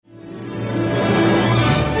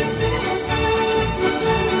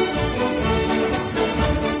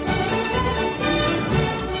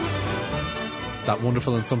that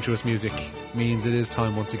wonderful and sumptuous music means it is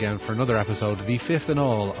time once again for another episode, the fifth in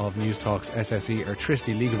all of News Talk's SSE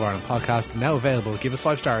Electricity League of Ireland podcast, now available. Give us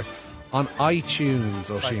 5 stars on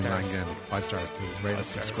iTunes. Oisin Langan, 5 stars please. Rate us,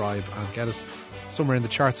 subscribe and get us somewhere in the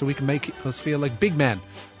chart so we can make us feel like big men,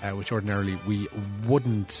 which ordinarily we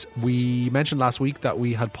wouldn't. We mentioned last week that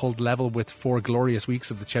we had pulled level with 4 glorious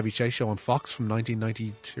weeks of the Chevy Chase show on Fox from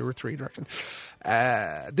 1992 or 3 direction.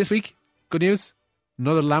 This week, good news,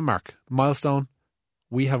 another landmark, milestone.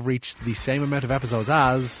 We have reached the same amount of episodes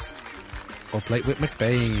as Up Late with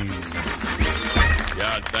McBain.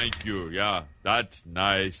 Yeah, thank you. Yeah, that's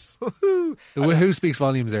nice. The woohoo speaks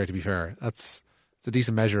volumes there, to be fair. It's a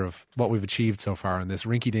decent measure of what we've achieved so far in this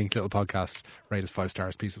rinky-dink little podcast. Rate us 5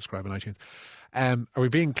 stars, please subscribe on iTunes. Are we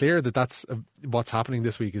being clear that that's what's happening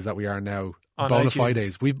this week, is that we are now on bona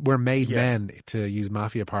iTunes. fides? We're made men, to use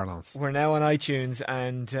mafia parlance. We're now on iTunes,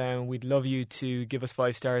 and we'd love you to give us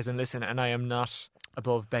 5 stars and listen, and I am not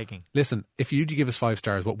above begging. Listen, if you do give us 5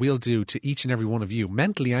 stars, what we'll do to each and every one of you,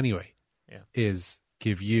 mentally anyway, is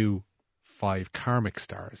give you 5 karmic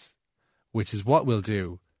stars, which is what we'll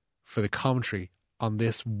do for the commentary on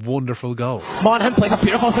this wonderful goal. Monaghan plays a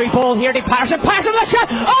beautiful 3 ball here. Nick Patterson, Patterson, the shot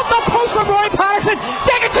off the post from Rory Patterson.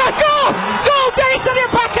 Second shot, goal! Goal! Derry City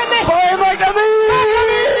are back in this.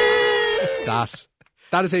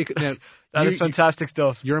 That is how you, now, That is fantastic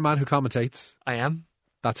stuff. You're a man who commentates. I am.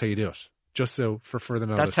 That's how you do it. Just so for further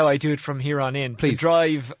notice. That's how I do it from here on in. Please. The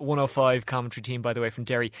Drive 105 commentary team, by the way, from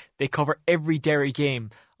Derry. They cover every Derry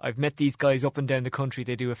game. I've met these guys up and down the country.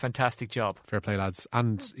 They do a fantastic job. Fair play, lads.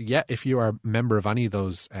 And yeah, if you are a member of any of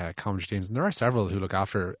those commentary teams, and there are several who look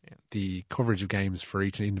after the coverage of games for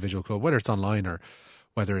each individual club, whether it's online or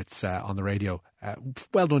whether it's on the radio,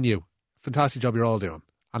 well done you. Fantastic job you're all doing.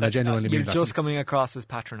 And I genuinely mean that. You're just coming across as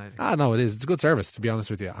patronising. No, it is. It's a good service, to be honest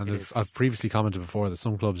with you. And I've previously commented before that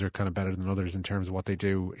some clubs are kind of better than others in terms of what they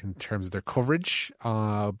do in terms of their coverage,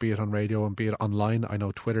 be it on radio and be it online. I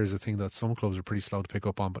know Twitter is a thing that some clubs are pretty slow to pick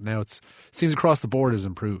up on, but now it seems across the board has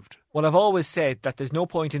improved. Well, I've always said that there's no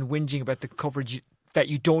point in whinging about the coverage that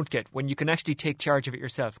you don't get when you can actually take charge of it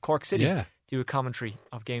yourself. Cork City do a commentary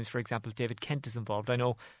of games, for example. David Kent is involved. I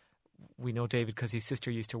know we know David because his sister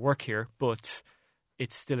used to work here, but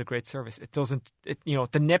it's still a great service. It doesn't,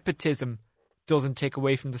 the nepotism doesn't take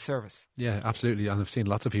away from the service. Yeah, absolutely. And I've seen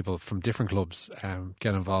lots of people from different clubs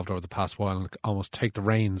get involved over the past while and almost take the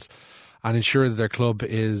reins and ensure that their club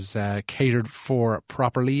is catered for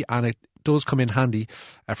properly. And it does come in handy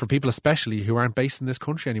for people especially who aren't based in this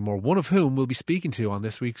country anymore, one of whom we'll be speaking to on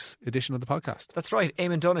this week's edition of the podcast. That's right,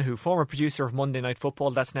 Eamon Donoghue, former producer of Monday Night Football,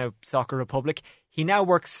 that's now Soccer Republic. He now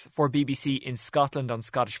works for BBC in Scotland on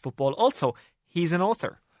Scottish football. Also, he's an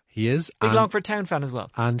author. He is. Big Longford Town fan as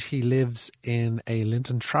well. And he lives in a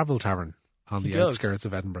Linton travel tavern on the outskirts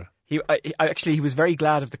of Edinburgh. He was very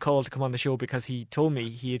glad of the call to come on the show because he told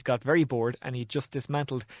me he had got very bored and he just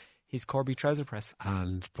dismantled his Corby trouser press.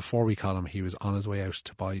 And before we call him, he was on his way out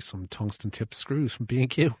to buy some tungsten tip screws from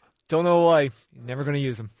B&Q. Don't know why. Never going to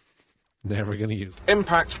use them. Never going to use them.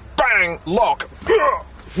 Impact, bang, lock.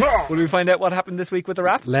 Will we find out what happened this week with the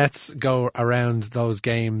Rap? Let's go around those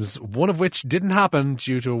games, one of which didn't happen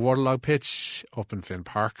due to a waterlogged pitch up in Finn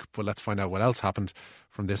Park. But let's find out what else happened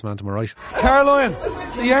from this man to my right. Caroline,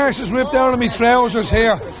 the arse is ripped down of me trousers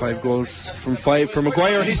here. 5 goals from 5 for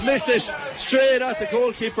Maguire. He's missed it straight at the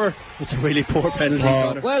goalkeeper. It's a really poor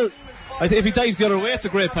penalty. Well, if he dives the other way, it's a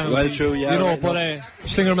great penalty. Well, true, yeah. But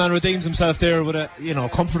Slingerman redeems himself there with a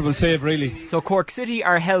comfortable save, really. So Cork City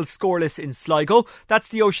are held scoreless in Sligo. That's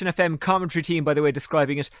the Ocean FM commentary team, by the way,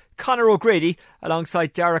 describing it. Conor O'Grady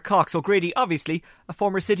alongside Dara Cox. O'Grady, obviously, a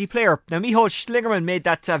former City player. Now, Micheál Slingerman made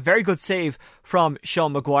that very good save from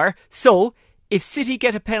Sean Maguire. So, if City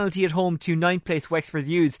get a penalty at home to 9th place Wexford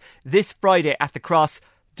Youths this Friday at the Cross,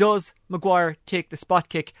 does Maguire take the spot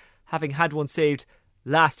kick, having had one saved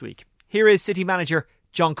last week? Here is City manager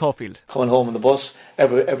John Caulfield. Coming home on the bus,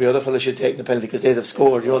 every other fella should take the penalty because they'd have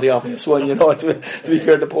scored, the obvious one, to be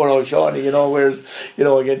fair to poor old Shawnee, whereas,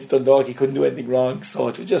 against Dundalk he couldn't do anything wrong. So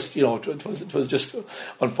it was just, it was just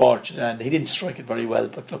unfortunate, and he didn't strike it very well.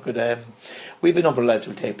 But look at, we've been number of lads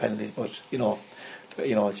who'll take penalties, but,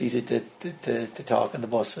 it's easy to talk on the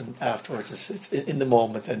bus, and afterwards it's in the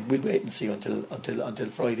moment, and we'll wait and see until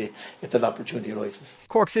Friday if that opportunity arises.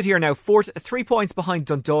 Cork City are now 4th, 3 points behind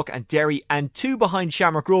Dundalk and Derry, and 2 behind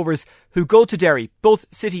Shamrock Rovers, who go to Derry. Both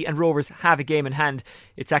City and Rovers have a game in hand.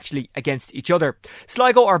 It's actually against each other.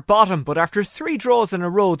 Sligo are bottom, but after 3 draws in a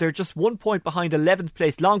row, they're just 1 point behind 11th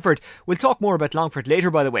place Longford. We'll talk more about Longford later,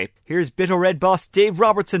 by the way. Here's Bito Red boss Dave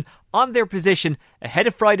Robertson on their position ahead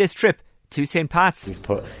of Friday's trip to St Pat's. We've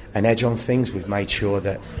put an edge on things. We've made sure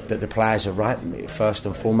that the players are right first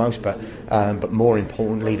and foremost, but more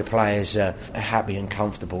importantly, the players are happy and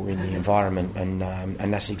comfortable in the environment, and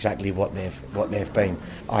that's exactly what they've been.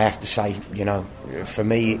 I have to say, for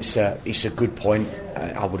me, it's a good point.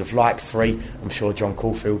 I would have liked 3. I'm sure John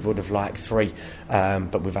Caulfield would have liked 3,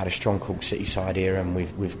 but we've had a strong Cork City side here, and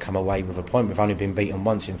we've come away with a point. We've only been beaten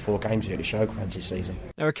once in 4 games here at the Showgrounds this season.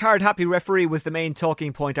 Now, a card-happy referee was the main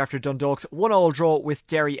talking point after Dundalk's 1-1 draw with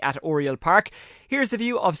Derry at Oriel Park. Here's the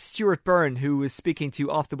view of Stuart Byrne, who was speaking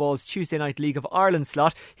to Off the Ball's Tuesday Night League of Ireland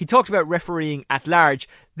slot. He talked about refereeing at large.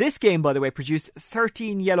 This game, by the way, produced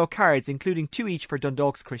 13 yellow cards, including 2 each for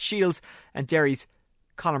Dundalk's Chris Shields and Derry's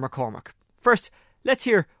Conor McCormack. First, let's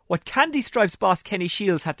hear what Candy Stripes boss Kenny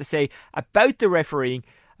Shields had to say about the refereeing.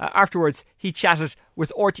 Afterwards, he chatted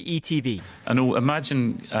with RTE TV. I know,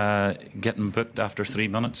 imagine getting booked after 3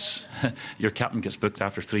 minutes. Your captain gets booked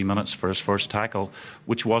after 3 minutes for his first tackle,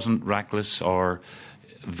 which wasn't reckless or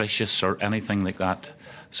vicious or anything like that.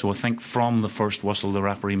 So I think from the first whistle, the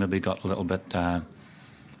referee maybe got a little bit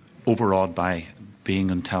overawed by being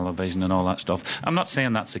on television and all that stuff. I'm not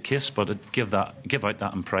saying that's the case, but it give out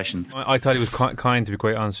that impression. I thought he was kind, to be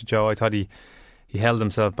quite honest with Joe. I thought he held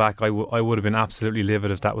himself back. I would have been absolutely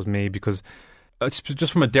livid if that was me, because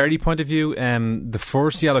just from a Derry point of view, the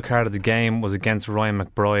first yellow card of the game was against Ryan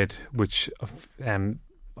McBride, which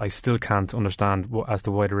I still can't understand as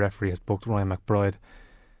to why the referee has booked Ryan McBride,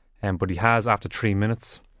 but he has after 3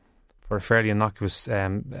 minutes for a fairly innocuous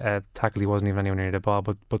tackle. He wasn't even anywhere near the ball,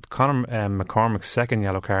 but Conor McCormack's second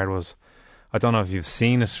yellow card was, I don't know if you've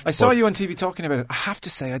seen it. I saw you on TV talking about it. I have to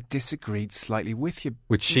say I disagreed slightly with you.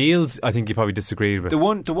 With Shields, I think you probably disagreed with.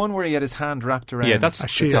 The one where he had his hand wrapped around. Yeah, that's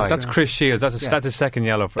Chris Shields. That's his second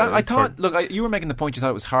yellow. You were making the point you thought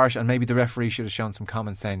it was harsh, and maybe the referee should have shown some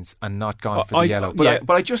common sense and not gone for the yellow. But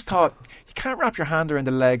I just thought you can't wrap your hand around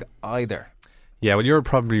the leg either. Yeah, well, you're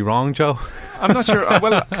probably wrong, Joe. I'm not sure.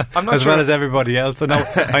 Well, I'm not as sure. Well as everybody else.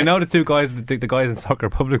 I know the two guys, the guys in Soccer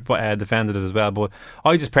Republic defended it as well. But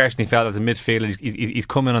I just personally felt as a midfielder, he's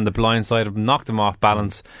come in on the blind side, knocked him off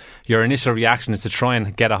balance. Your initial reaction is to try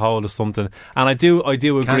and get a hold of something, and I do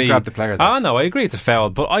agree. Can't grab the player, though. I agree it's a foul,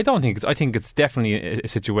 but I think it's definitely a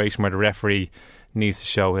situation where the referee needs to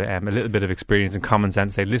show a little bit of experience and common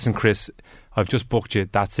sense. Say, listen, Chris, I've just booked you.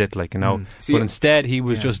 That's it, but instead he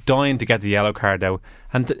was just dying to get the yellow card out,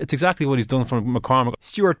 and it's exactly what he's done for McCormack.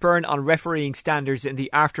 Stuart Byrne on refereeing standards in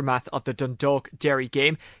the aftermath of the Dundalk-Derry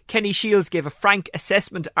game. Kenny Shields gave a frank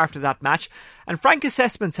assessment after that match, and frank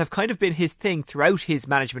assessments have kind of been his thing throughout his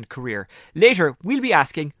management career. Later, we'll be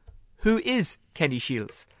asking, who is Kenny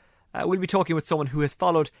Shields? We'll be talking with someone who has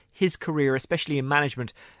followed his career, especially in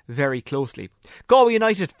management, very closely. Galway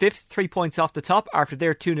United 5th, 3 points off the top after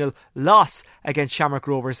their 2-0 loss against Shamrock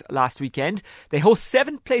Rovers last weekend. They host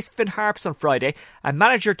 7th place Finn Harps on Friday, and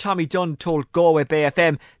manager Tommy Dunn told Galway Bay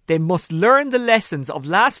FM they must learn the lessons of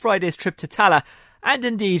last Friday's trip to Tallaght and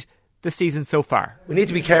indeed the season so far. We need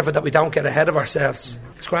to be careful that we don't get ahead of ourselves.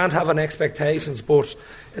 It's grand having expectations, but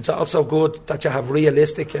it's also good that you have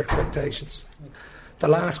realistic expectations. The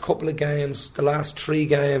last couple of games, the last 3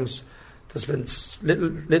 games, there's been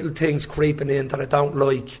little things creeping in that I don't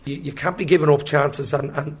like. You can't be giving up chances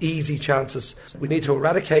and easy chances. We need to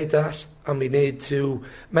eradicate that, and we need to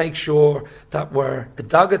make sure that we're a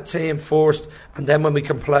dogged team first, and then when we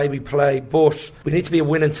can play, we play. But we need to be a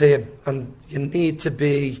winning team, and you need to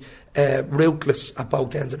be ruthless at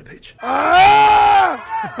both ends of the pitch. Oh,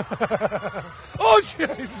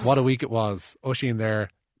 Jesus. What a week it was. Oisín there,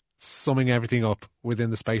 summing everything up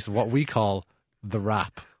within the space of what we call the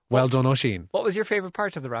wrap. Well done, Oisín. What was your favourite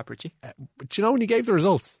part of the wrap, Richie? Do you know when he gave the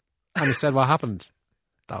results and he said what happened?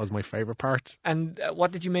 That was my favourite part. And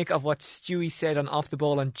what did you make of what Stewie said on Off the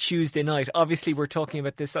Ball on Tuesday night? Obviously, we're talking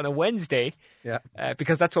about this on a Wednesday. Yeah.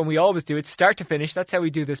 Because that's when we always do it, start to finish. That's how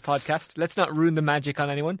we do this podcast. Let's not ruin the magic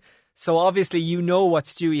on anyone. So obviously, you know what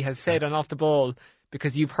Stewie has said on Off the Ball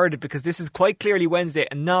because you've heard it, because this is quite clearly Wednesday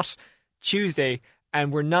and not Tuesday.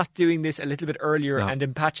 And we're not doing this a little bit earlier and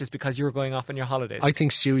in patches because you're going off on your holidays. I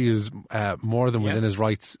think Stewie is more than within his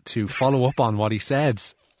rights to follow up on what he said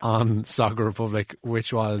on Soccer Republic,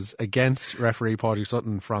 which was against referee Padraig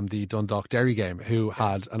Sutton from the Dundalk-Derry game, who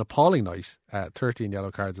had an appalling night, 13 yellow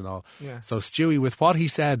cards and all. Yeah. So Stewie, with what he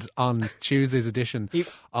said on Tuesday's edition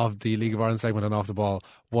of the League of Ireland segment on Off the Ball,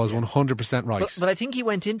 was 100% right. But I think he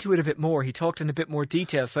went into it a bit more. He talked in a bit more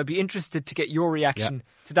detail. So I'd be interested to get your reaction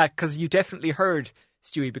to that, because you definitely heard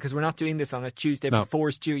Stewie, because we're not doing this on a Tuesday before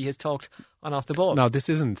Stewie has talked on Off the Ball. No, this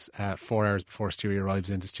isn't 4 hours before Stewie arrives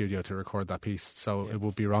into studio to record that piece, so it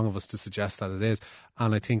would be wrong of us to suggest that it is.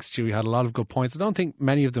 And I think Stewie had a lot of good points. I don't think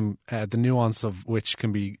many of them, the nuance of which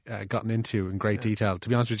can be gotten into in great detail, to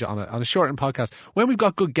be honest with you, on a shortened podcast, when we've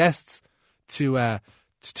got good guests to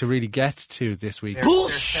really get to this week.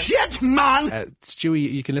 Bullshit, man!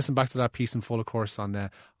 Stewie, you can listen back to that piece in full, of course, on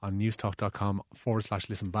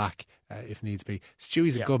newstalk.com/listen back if needs be.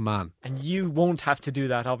 Stewie's a good man. And you won't have to do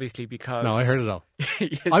that, obviously, because... No, I heard it all.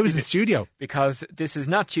 Yes, I was in studio. Because this is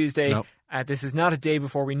not Tuesday. No. This is not a day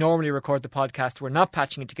before we normally record the podcast. We're not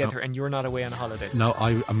patching it together, and you're not away on holidays. No,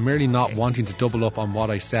 I'm merely not wanting to double up on what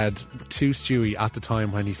I said to Stewie at the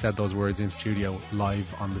time when he said those words in studio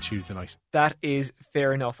live on the Tuesday night. That is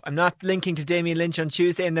fair enough. I'm not linking to Damien Lynch on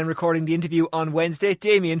Tuesday and then recording the interview on Wednesday.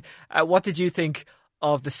 Damien, what did you think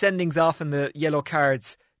of the sendings off and the yellow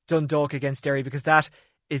cards, Dundalk against Derry? Because that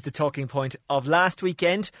is the talking point of last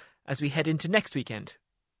weekend as we head into next weekend.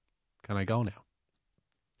 Can I go now?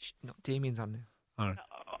 No, Damien's on now. All right.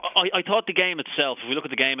 I thought the game itself, if we look at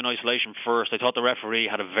the game in isolation first, I thought the referee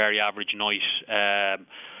had a very average night.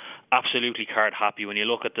 Absolutely card happy. When you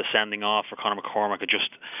look at the sending off for Conor McCormack, just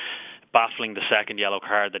baffling the second yellow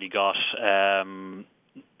card that he got.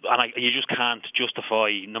 You just can't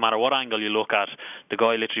justify, no matter what angle you look at, the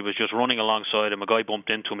guy literally was just running alongside him, a guy bumped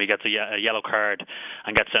into him, he gets a yellow card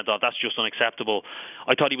and gets sent off. That's just unacceptable.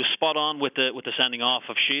 I thought he was spot on with the sending off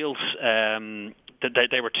of Shields.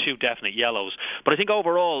 They were two definite yellows. But I think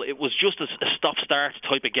overall it was just a stop-start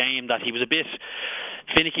type of game that he was a bit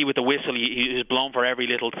finicky with the whistle. He was blown for every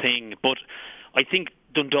little thing. But I think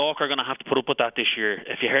Dundalk are going to have to put up with that this year.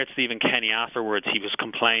 If you heard Stephen Kenny afterwards, he was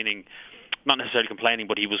complaining. Not necessarily complaining,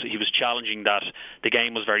 but he was challenging that the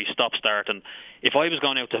game was very stop-start. And if I was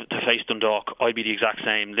going out to face Dundalk, I'd be the exact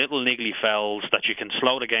same. Little niggly fouls that you can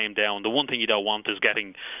slow the game down. The one thing you don't want is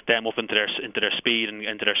getting them up into their speed and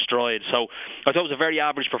into their stride. So I thought it was a very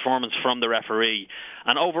average performance from the referee.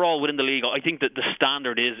 And overall within the league, I think that the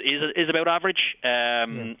standard is about average.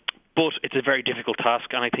 But it's a very difficult task,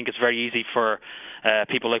 and I think it's very easy for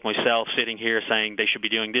people like myself sitting here saying they should be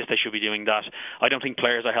doing this, they should be doing that. I don't think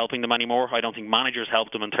players are helping them anymore. I don't think managers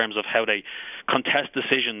help them in terms of how they contest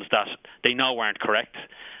decisions that they know aren't correct.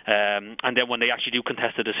 And then when they actually do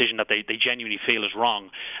contest a decision that they genuinely feel is wrong,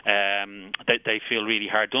 they feel really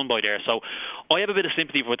hard done by there. So I have a bit of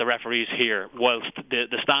sympathy with the referees here. Whilst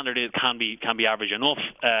the standard can be average enough,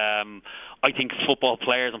 I think football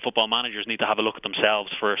players and football managers need to have a look at themselves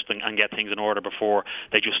first and get things in order before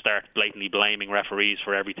they just start blatantly blaming referees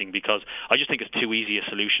for everything, because I just think it's too easy a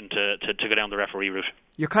solution to go down the referee route.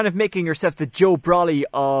 You're kind of making yourself the Joe Brolly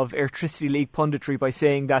of Electricity League punditry by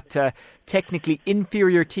saying that technically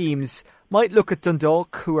inferior teams might look at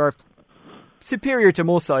Dundalk, who are superior to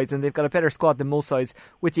most sides, and they've got a better squad than most sides,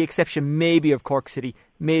 with the exception maybe of Cork City,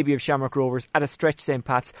 maybe of Shamrock Rovers, at a stretch St.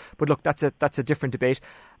 Pat's. But look, that's a different debate.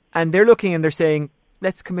 And they're looking and they're saying,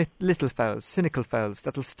 let's commit little fouls, cynical fouls,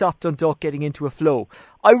 that'll stop Dundalk getting into a flow.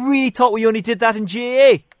 I really thought we only did that in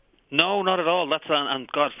GAA. No, not at all. That's and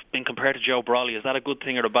God, being compared to Joe Brolly, is that a good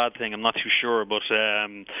thing or a bad thing? I'm not too sure, but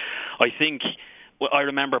I think I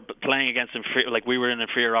remember playing against we were in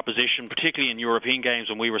inferior opposition, particularly in European games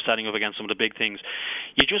when we were setting up against some of the big things.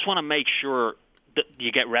 You just want to make sure that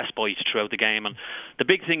you get respite throughout the game, and the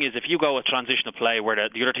big thing is if you go a transition of play where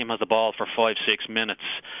the other team has the ball for 5-6 minutes,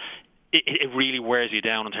 it really wears you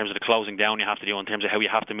down in terms of the closing down you have to do, in terms of how you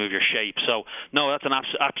have to move your shape. So no, that's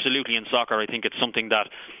absolutely in soccer. I think it's something that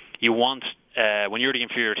you want. When you're the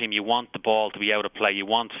inferior team, you want the ball to be out of play. You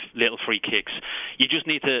want little free kicks. You just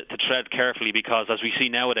need to tread carefully, because as we see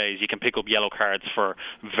nowadays, you can pick up yellow cards for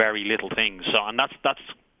very little things. So, and that's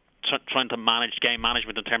trying to manage game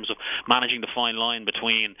management in terms of managing the fine line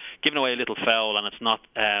between giving away a little foul and it's not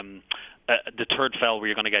the third foul where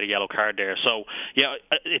you're going to get a yellow card there. So yeah,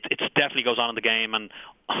 it definitely goes on in the game, and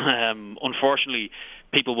unfortunately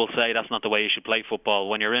people will say that's not the way you should play football.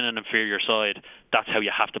 When you're in an inferior side, that's how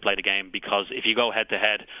you have to play the game, because if you go head to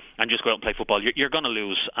head and just go out and play football, you're going to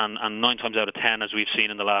lose. And 9 times out of 10, as we've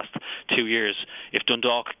seen in the last 2 years, if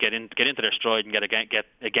Dundalk get into their stride and get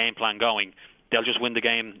a game plan going, they'll just win the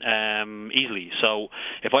game easily. So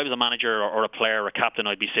if I was a manager or a player or a captain,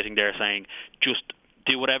 I'd be sitting there saying, just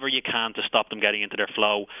do whatever you can to stop them getting into their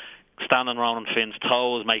flow. Standing around on Finn's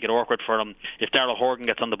toes, make it awkward for him. If Darrell Horgan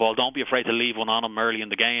gets on the ball, don't be afraid to leave one on him early in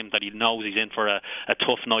the game that he knows he's in for a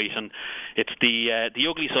tough night. And it's the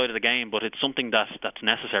ugly side of the game, but it's something that's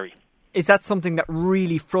necessary. Is that something that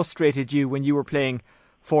really frustrated you when you were playing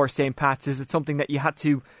for St. Pat's? Is it something that you had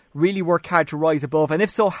to really work hard to rise above? And if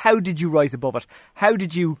so, how did you rise above it? How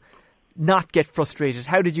did you not get frustrated?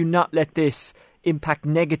 How did you not let this impact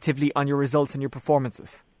negatively on your results and your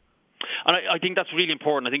performances? And I think that's really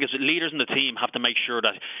important. I think as leaders in the team have to make sure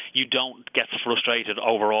that you don't get frustrated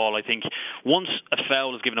overall. I think once a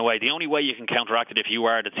foul is given away, the only way you can counteract it if you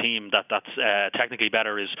are the team that's technically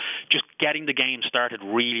better is just getting the game started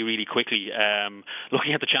really, really quickly.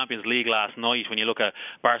 Looking at the Champions League last night, when you look at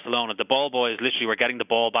Barcelona, the ball boys literally were getting the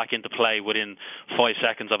ball back into play within 5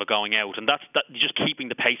 seconds of it going out, and that's just keeping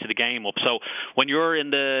the pace of the game up. So when you're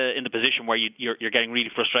in the position where you're getting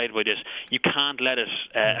really frustrated by this, you can't let it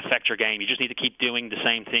affect your game. You just need to keep doing the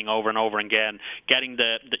same thing over and over again, getting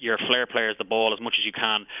your flair players the ball as much as you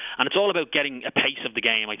can. And it's all about getting a pace of the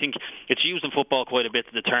game. I think it's used in football quite a bit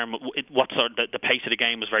to determine the pace of the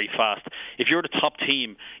game was very fast. If you're the top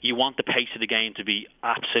team, you want the pace of the game to be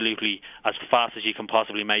absolutely as fast as you can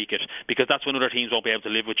possibly make it, because that's when other teams won't be able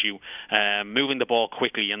to live with you. Moving the ball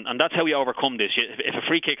quickly, and that's how you overcome this. If a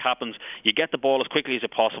free kick happens, you get the ball as quickly as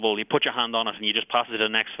possible, you put your hand on it, and you just pass it to the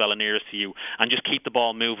next fella nearest to you, and just keep the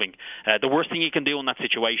ball moving. The worst thing you can do in that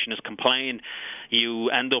situation is complain. You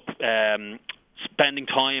end up spending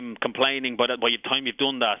time complaining, but by the time you've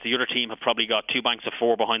done that, the other team have probably got 2 banks of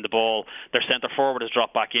 4 behind the ball. Their centre forward has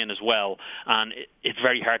dropped back in as well, and it's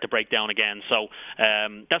very hard to break down again. So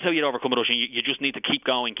that's how you overcome it, Ocean. You just need to keep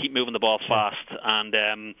going, keep moving the ball fast. And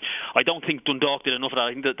I don't think Dundalk did enough of that.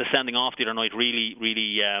 I think that the sending off the other night really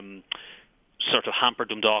sort of hampered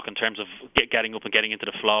Dundalk in terms of getting up and getting into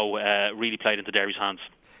the flow. Really played into Derry's hands.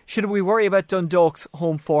 Should we worry about Dundalk's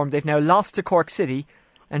home form? They've now lost to Cork City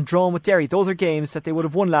and drawn with Derry. Those are games that they would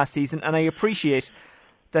have won last season, and I appreciate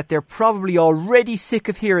that they're probably already sick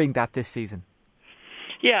of hearing that this season.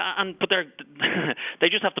 Yeah, but they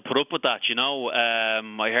just have to put up with that, you know.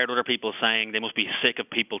 I heard other people saying they must be sick of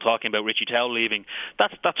people talking about Richie Towell leaving.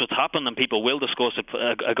 That's what's happened, and people will discuss it.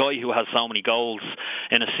 A guy who has so many goals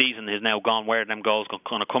in a season is now gone. Where are them goals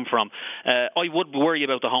going to come from? I would worry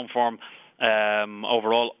about the home form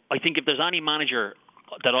overall. I think if there's any manager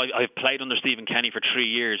that I've played under Stephen Kenny for 3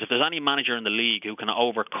 years, if there's any manager in the league who can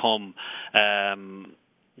overcome the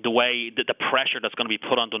pressure that's going to be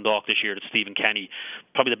put on Dundalk this year, it's Stephen Kenny,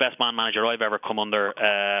 probably the best man manager I've ever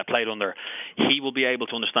played under. He will be able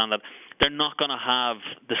to understand that they're not going to have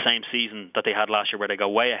the same season that they had last year where they go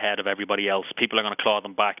way ahead of everybody else. People are going to claw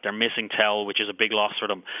them back. They're missing Tell, which is a big loss for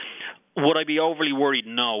them. Would I be overly worried?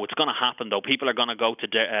 No, it's going to happen though. People are going to go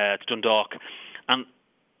to Dundalk, and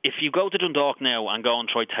if you go to Dundalk now and go and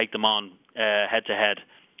try to take them on head to head,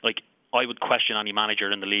 I would question any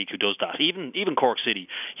manager in the league who does that. Even Cork City,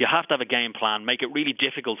 you have to have a game plan, make it really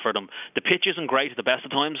difficult for them. The pitch isn't great at the best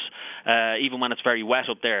of times, even when it's very wet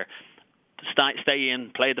up there. Stay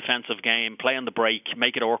in, play a defensive game, play on the break,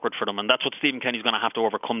 make it awkward for them, and that's what Stephen Kenny's going to have to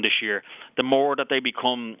overcome this year. The more that they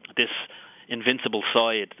become this invincible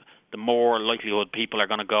side, the more likelihood people are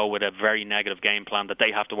going to go with a very negative game plan that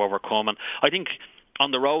they have to overcome. And I think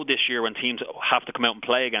on the road this year, when teams have to come out and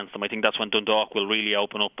play against them, I think that's when Dundalk will really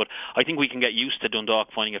open up. But I think we can get used to Dundalk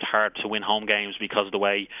finding it hard to win home games because of the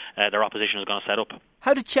way their opposition is going to set up.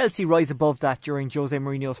 How did Chelsea rise above that during Jose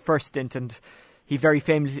Mourinho's first stint? And he very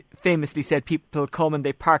famously said people come and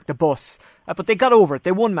they park the bus. But they got over it.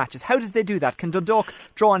 They won matches. How did they do that? Can Dundalk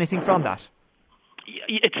draw anything from that?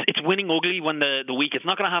 It's winning ugly when the week. It's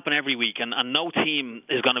not going to happen every week, and no team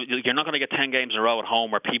is going to. You're not going to get 10 games in a row at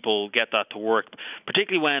home where people get that to work.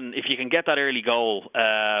 Particularly if you can get that early goal.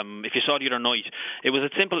 If you saw the other night, it was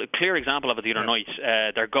a clear example of it the other night.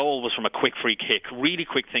 Their goal was from a quick free kick, really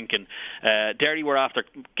quick thinking. Derry were after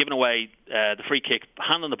giving away the free kick,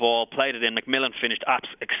 handing the ball, played it in. McMillan finished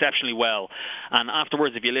exceptionally well, and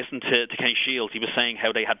afterwards, if you listen to Kenny Shields, he was saying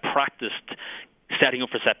how they had practiced setting up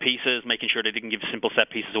for set pieces, making sure they didn't give simple set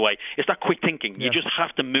pieces away. It's that quick thinking. Yeah. You just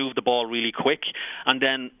have to move the ball really quick, and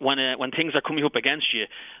then when things are coming up against you,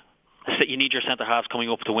 you need your centre halves coming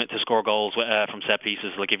up to score goals from set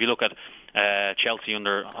pieces. Like if you look at Chelsea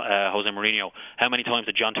under Jose Mourinho, how many times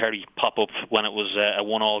did John Terry pop up when it was a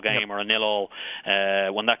 1-1 game or a 0-0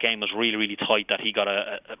 when that game was really, really tight, that he got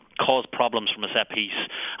caused problems from a set piece.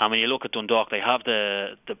 And when you look at Dundalk, they have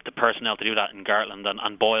the personnel to do that in Gartland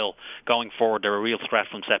and Boyle going forward. They're a real threat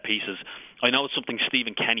from set pieces. I know it's something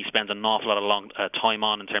Stephen Kenny spends an awful lot of time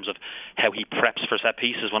on in terms of how he preps for set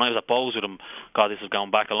pieces. When I was at Bowes with him, God, this is going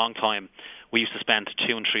back a long time, we used to spend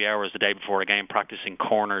 2 and 3 hours the day before a game practicing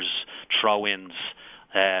corners, throw-ins,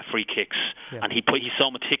 free kicks, and he's so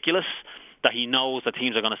meticulous that he knows that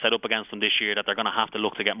teams are going to set up against them this year, that they're going to have to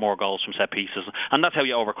look to get more goals from set pieces, and that's how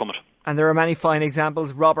you overcome it. And there are many fine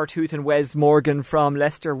examples. Robert Huth and Wes Morgan from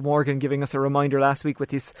Leicester. Morgan giving us a reminder last week with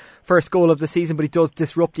his first goal of the season, but he does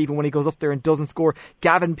disrupt even when he goes up there and doesn't score.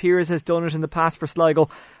 Gavin Pearce has done it in the past for Sligo,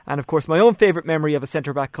 and of course my own favourite memory of a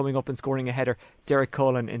centre-back coming up and scoring a header, Derek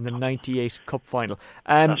Cullen in the 98 Cup final.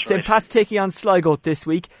 St. Pat's taking on Sligo this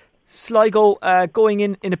week. Sligo going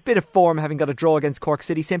in a bit of form, having got a draw against Cork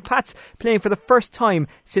City. St. Pat's playing for the first time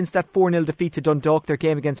since that 4-0 defeat to Dundalk. Their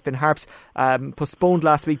game against Finn Harps postponed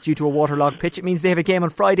last week due to a waterlogged pitch. It means they have a game on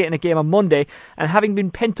Friday and a game on Monday, and having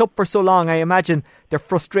been pent up for so long, I imagine they're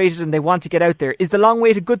frustrated and they want to get out there. Is the long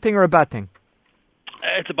wait a good thing or a bad thing?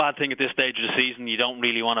 It's a bad thing at this stage of the season. You don't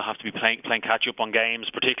really want to have to be playing catch up on games,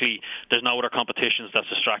 particularly there's no other competitions that's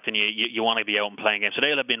distracting you. You want to be out and playing games. So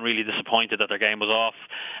they'll have been really disappointed that their game was off.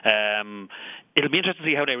 It'll be interesting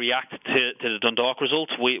to see how they react to the Dundalk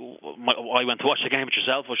results. I went to watch the game with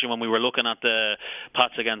yourself, when we were looking at the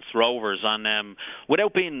Pats against Rovers, and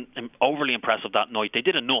without being overly impressive that night, they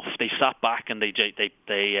did enough. They sat back and they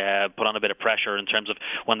put on a bit of pressure in terms of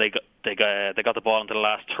when they got the ball into the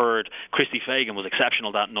last third. Christy Fagan was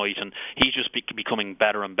exceptional that night, and he's just becoming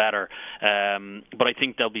better and better. But I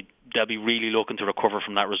think they'll be really looking to recover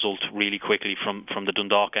from that result really quickly from the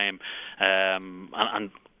Dundalk game,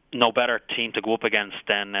 and no better team to go up against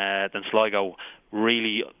than Sligo.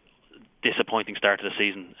 Really disappointing start to the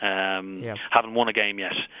season. Haven't won a game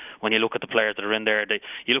yet. When you look at the players that are in there,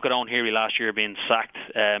 you look at Owen Heary last year being sacked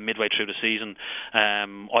midway through the season.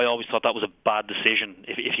 I always thought that was a bad decision.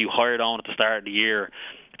 If you hired Owen at the start of the year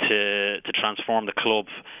to transform the club,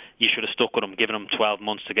 you should have stuck with him, given him 12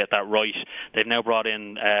 months to get that right. They've now brought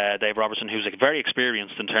in Dave Robertson, who's very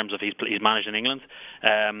experienced in terms of he's managed in England,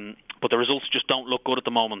 but the results just don't look good at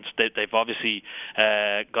the moment. They've obviously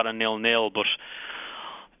got a 0-0, but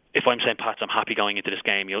if I'm St. Pat's, I'm happy going into this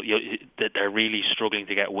game. They're really struggling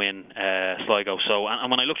to get a win, Sligo. So, and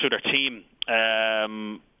when I look through their team,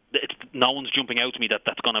 no one's jumping out to me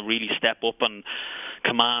that's going to really step up and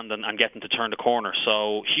command and get them to turn the corner.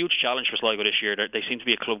 So huge challenge for Sligo this year. They seem to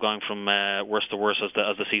be a club going from worse to worse as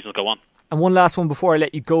the seasons go on. And one last one before I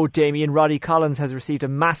let you go, Damien. Roddy Collins has received a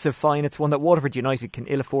massive fine. It's one that Waterford United can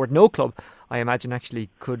ill afford. No club, I imagine, actually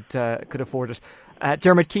could afford it.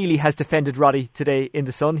 Dermot Keeley has defended Roddy today in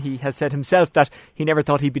The Sun. He has said himself that he never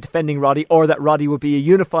thought he'd be defending Roddy, or that Roddy would be a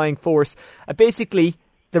unifying force. Basically,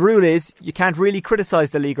 the rule is you can't really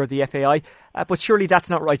criticise the league or the FAI, but surely that's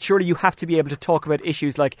not right. Surely you have to be able to talk about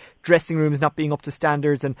issues like dressing rooms not being up to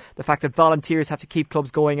standards and the fact that volunteers have to keep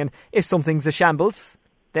clubs going, and if something's a shambles,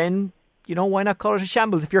 then, why not call it a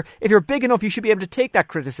shambles? If you're big enough, you should be able to take that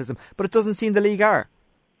criticism, but it doesn't seem the league are.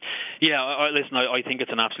 Yeah, listen, I think it's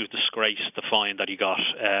an absolute disgrace, the fine that he got.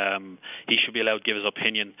 He should be allowed to give his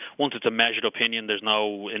opinion. Once it's a measured opinion, there's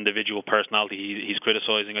no individual personality he's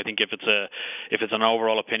criticising. I think if it's an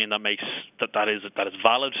overall opinion that is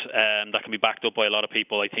valid, that can be backed up by a lot of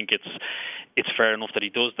people, I think it's fair enough that he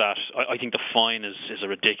does that. I think the fine is a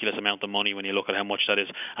ridiculous amount of money when you look at how much that is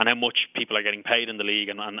and how much people are getting paid in the league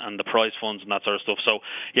and the prize funds and that sort of stuff. So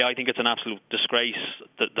yeah, I think it's an absolute disgrace,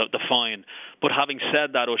 the fine. But having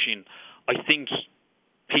said that, Oisín, I think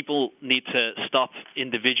people need to stop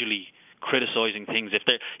individually criticising things.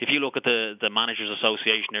 If you look at the Managers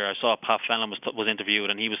Association here, I saw Pat Fenlon was interviewed,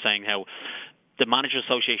 and he was saying how the Managers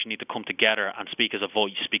Association need to come together and speak as a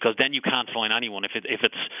voice, because then you can't find anyone. If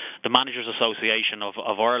it's the Managers Association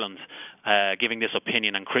of Ireland giving this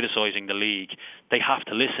opinion and criticising the league, they have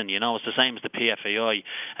to listen. It's the same as the PFAI.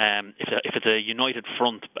 If it's a united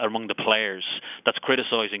front among the players that's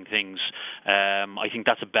criticising things, I think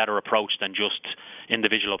that's a better approach than just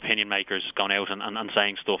individual opinion makers going out and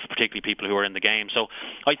saying stuff, particularly people who are in the game. So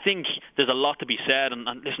I think there's a lot to be said, and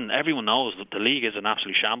listen, everyone knows that the league is an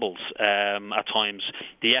absolute shambles at times.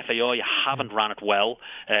 The FAI haven't ran it well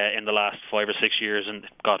in the last 5 or 6 years, and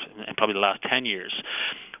probably the last 10 years.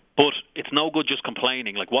 But it's no good just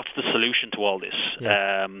complaining. Like, what's the solution to all this?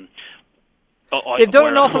 Yeah. They've done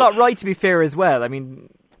an awful lot right, to be fair, as well. I mean,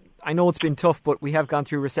 I know it's been tough, but we have gone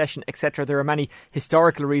through recession, etc. There are many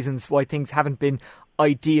historical reasons why things haven't been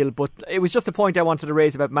ideal, but it was just a point I wanted to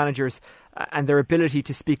raise about managers and their ability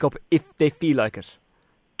to speak up if they feel like it.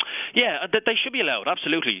 Yeah, they should be allowed,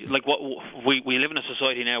 absolutely. Like, we live in a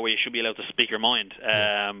society now where you should be allowed to speak your mind.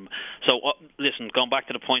 Listen, going back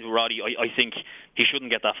to the point with Roddy, I think he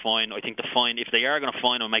shouldn't get that fine. I think the fine, if they are going to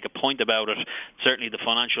fine and make a point about it, certainly the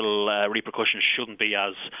financial repercussions shouldn't be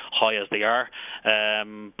as high as they are.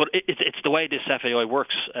 But it's the way this FAI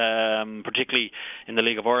works, particularly in the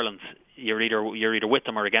League of Ireland. you're either with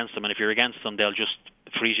them or against them, and if you're against them, they'll just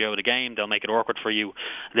freeze you out of the game. They'll make it awkward for you.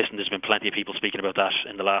 Listen, there's been plenty of people speaking about that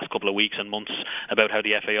in the last couple of weeks and months about how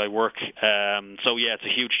the FAI work. So yeah, it's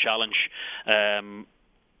a huge challenge.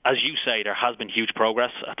 As you say, there has been huge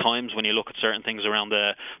progress at times when you look at certain things around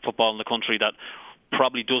the football in the country that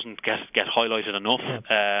probably doesn't get highlighted enough.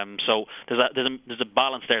 So there's a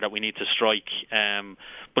balance there that we need to strike.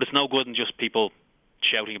 But it's no good in just people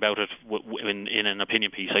shouting about it in an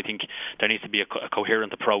opinion piece. I think there needs to be a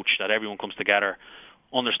coherent approach that everyone comes together,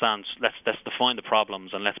 understands, let's define the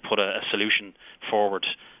problems and let's put a solution forward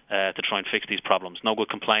to try and fix these problems. No good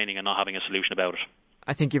complaining and not having a solution about it.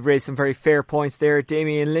 I think you've raised some very fair points there.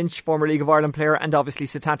 Damien Lynch, former League of Ireland player and obviously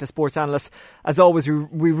Setanta sports analyst. As always,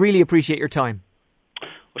 we really appreciate your time.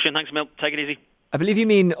 Oisin, thanks, Mil. Take it easy. I believe you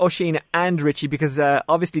mean Oisin and Richie, because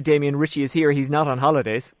obviously Damien Richie is here. He's not on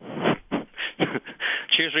holidays.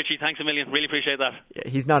 Cheers, Richie. Thanks a million. Really appreciate that. Yeah,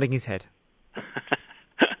 he's nodding his head.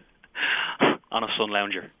 On a sun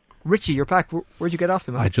lounger. Richie, you're back. Where'd you get off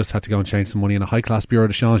to, man? I just had to go and change some money in a high-class bureau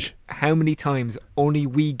de change. How many times only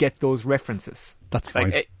we get those references? That's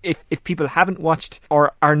fine. Like, if people haven't watched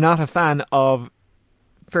or are not a fan of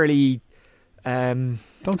fairly... don't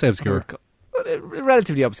say obscure.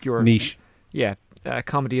 Relatively obscure. Niche. Yeah.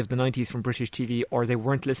 Comedy of the 90s from British TV, or they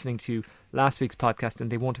weren't listening to last week's podcast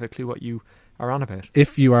and they won't have a clue what you are on about.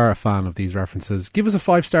 If you are a fan of these references, give us a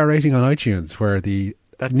 5-star rating on iTunes, where the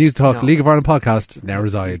News Talk League of Ireland podcast now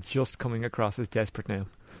resides. Just coming across as desperate now.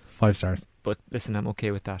 5 stars. But listen, I'm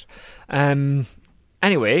okay with that.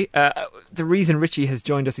 Anyway, the reason Richie has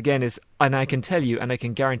joined us again is, and I can tell you, and I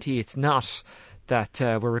can guarantee it's not that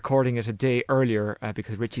we're recording it a day earlier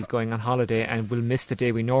because Richie's going on holiday and we'll miss the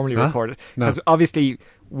day we normally record it. Because obviously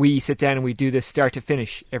we sit down and we do this start to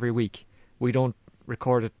finish every week. We don't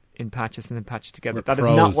record it in patches and then patch it together. That is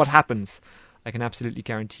not what happens. I can absolutely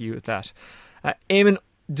guarantee you that. Eamon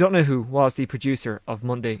Donoghue was the producer of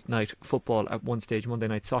Monday Night Football at one stage, Monday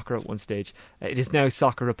Night Soccer at one stage. It is now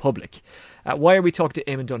Soccer Republic. Why are we talking to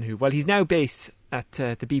Eamon Donoghue? Well, he's now based at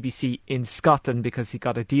the BBC in Scotland because he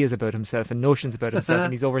got ideas about himself and notions about himself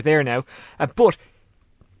and he's over there now. But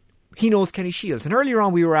he knows Kenny Shiels. And earlier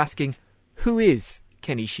on we were asking, who is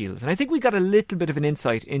Kenny Shiels? And I think we got a little bit of an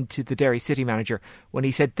insight into the Derry City manager when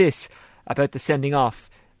he said this about the sending off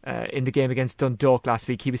in the game against Dundalk last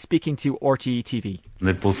week. He was speaking to RTE TV.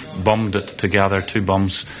 They both bummed it together, 2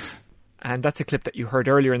 bums. And that's a clip that you heard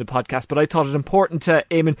earlier in the podcast, but I thought it important,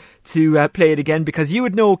 Eamon, to play it again because you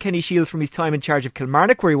would know Kenny Shiels from his time in charge of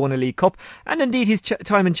Kilmarnock, where he won a League Cup, and indeed his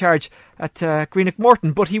time in charge at Greenock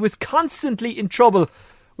Morton, but he was constantly in trouble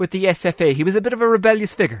with the SFA. He was a bit of a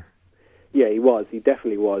rebellious figure. Yeah, he was. He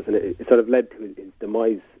definitely was, and it sort of led to his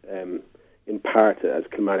demise in part as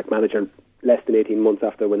Kilmarnock manager. Less than 18 months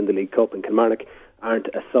after winning the League Cup, and Kilmarnock aren't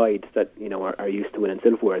a side that are used to winning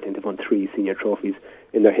silverware. I think they've won 3 senior trophies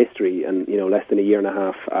in their history, and less than a year and a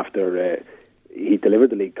half after he delivered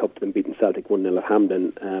the League Cup to them, beating Celtic 1-0 at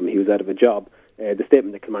Hampden, he was out of a job. The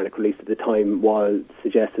statement that Kilmarnock released at the time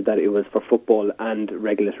suggested that it was for football and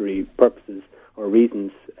regulatory purposes or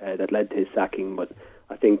reasons that led to his sacking, but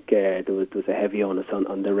I think there was a heavy onus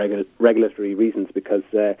on the regulatory reasons because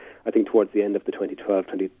I think towards the end of the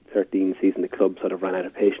 2012-2013 season the club sort of ran out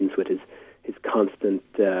of patience with his constant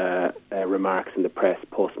remarks in the press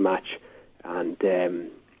post-match.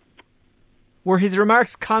 And were his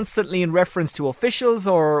remarks constantly in reference to officials,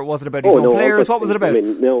 or was it about his own players? What was it about?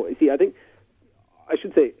 I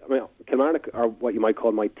should say, Kilmarnock are what you might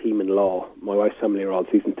call my team-in-law. My wife's family are all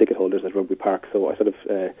season ticket holders at Rugby Park, so I sort of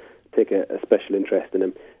take a special interest in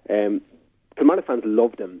him. Kilmarnock fans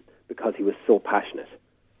loved him because he was so passionate,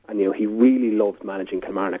 and he really loved managing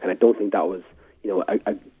Kilmarnock. And I don't think that was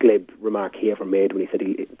a glib remark he ever made when he said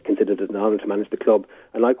he considered it an honour to manage the club.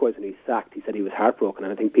 And likewise, when he sacked, he said he was heartbroken,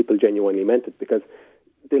 and I think people genuinely meant it because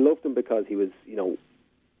they loved him because he was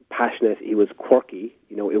passionate. He was quirky.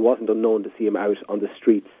 It wasn't unknown to see him out on the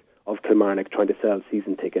streets of Kilmarnock trying to sell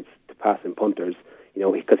season tickets to passing punters.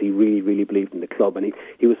 Because he really, really believed in the club, and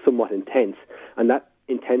he was somewhat intense, and that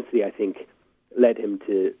intensity, I think, led him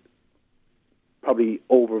to probably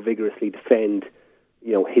over-vigorously defend,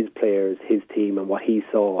 his players, his team, and what he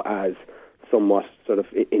saw as somewhat sort of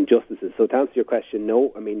injustices. So to answer your question,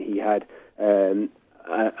 no. I mean, he had an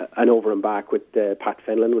over and back with Pat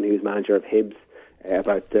Fenlon when he was manager of Hibs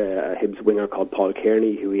about a Hibs winger called Paul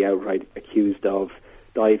Kearney, who he outright accused of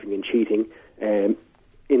diving and cheating.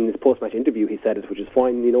 In his post-match interview, he said it, which is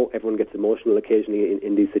fine. Everyone gets emotional occasionally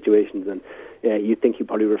in these situations, and you'd think he'd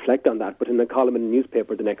probably reflect on that. But in a column in the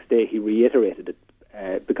newspaper the next day, he reiterated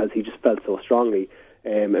it because he just felt so strongly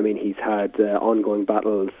I mean, he's had ongoing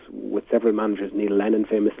battles with several managers. Neil Lennon,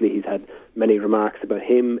 famously, he's had many remarks about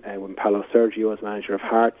him. When Paolo Sergio was manager of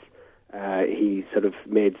Hearts, he sort of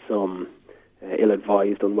made some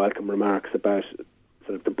ill-advised, unwelcome remarks about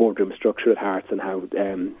sort of the boardroom structure at Hearts and how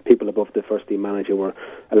people above the first team manager were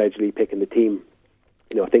allegedly picking the team.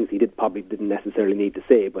 You know, things he probably didn't necessarily need to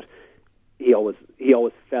say, but he always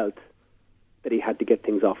felt that he had to get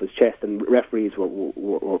things off his chest, and referees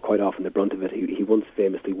were quite often the brunt of it. He once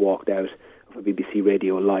famously walked out of a BBC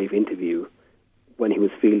Radio Live interview when he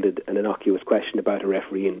was fielded an innocuous question about a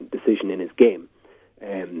refereeing decision in his game.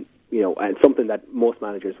 You know, and something that most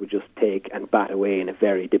managers would just take and bat away in a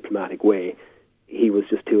very diplomatic way. He was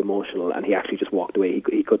just too emotional, and he actually just walked away.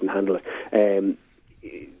 He couldn't handle it.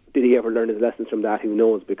 Did he ever learn his lessons from that? Who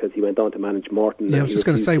knows? Because he went on to manage Morton. Yeah, I was just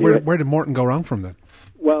going to say, where did Morton go wrong from then?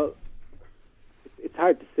 Well, it's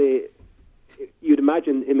hard to say. You'd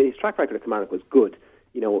imagine, I mean, his track record at Kilmarnock was good.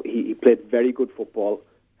 You know, he played very good football.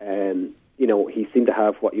 You know, he seemed to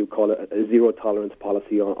have what you call a zero tolerance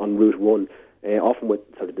policy on Route 1, often with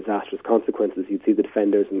sort of disastrous consequences. You'd see the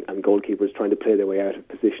defenders and goalkeepers trying to play their way out of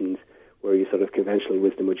positions where you sort of conventional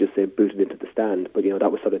wisdom would just say booted into the stand. But, you know,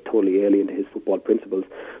 that was sort of totally alien to his football principles.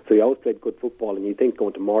 So he always played good football, and you'd think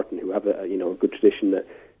going to Morton, who have a good tradition, that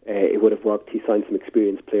it would have worked. He signed some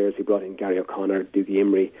experienced players. He brought in Gary O'Connor, Dougie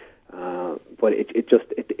Imrie, but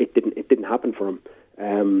it didn't happen for him.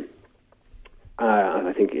 And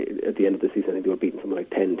I think at the end of the season, I think they were beaten something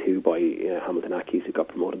like 10-2 by Hamilton Accies, who got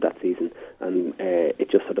promoted that season, and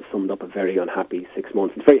it just sort of summed up a very unhappy 6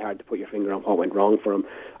 months. It's very hard to put your finger on what went wrong for him.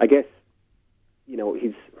 I guess, you know,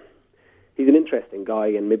 he's an interesting guy,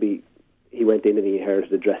 and maybe he went in and he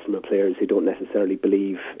inherited a dressing room of players who don't necessarily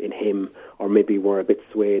believe in him, or maybe were a bit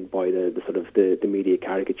swayed by the sort of the media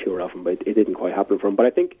caricature of him, but it didn't quite happen for him. But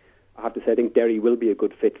I have to say, I think Derry will be a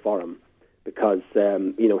good fit for him, because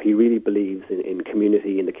you know, he really believes in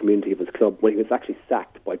community, in the community of his club. When he was actually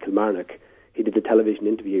sacked by Kilmarnock, he did a television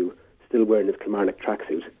interview still wearing his Kilmarnock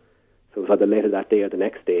tracksuit. So it was either later that day or the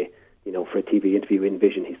next day, you know, for a TV interview in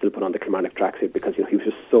Vision, he still put on the Kilmarnock tracksuit because, you know, he was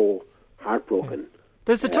just so heartbroken.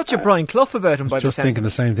 There's a touch of Brian Clough about him. I was just thinking the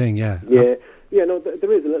same thing. Yeah. No,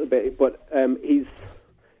 there is a little bit, but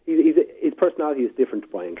his personality is different to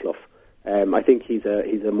Brian Clough. I think he's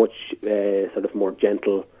a much sort of more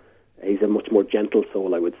gentle. He's a much more gentle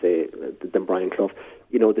soul, I would say, than Brian Clough.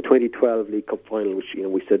 You know, the 2012 League Cup final, which, you know,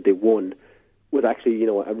 we said they won, was actually, you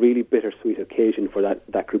know, a really bittersweet occasion for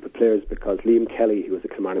that group of players, because Liam Kelly, who was a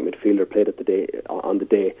Kilmarnock midfielder, played on the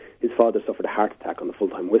day. His father suffered a heart attack on the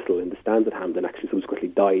full-time whistle in the stands at Hampden, actually subsequently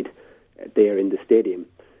died there in the stadium.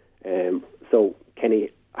 So Kenny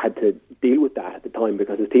had to deal with that at the time,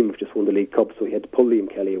 because his team have just won the League Cup, so he had to pull Liam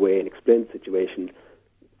Kelly away and explain the situation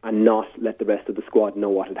and not let the rest of the squad know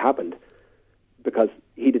what had happened, because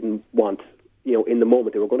he didn't want, you know, in the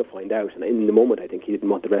moment they were going to find out, and in the moment I think he didn't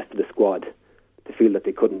want the rest of the squad to feel that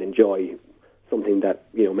they couldn't enjoy something that,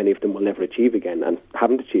 you know, many of them will never achieve again and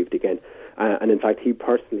haven't achieved again. And in fact, he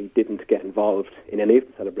personally didn't get involved in any of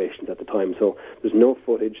the celebrations at the time. So there's no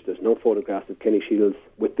footage, there's no photographs of Kenny Shields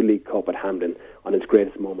with the League Cup at Hampden on his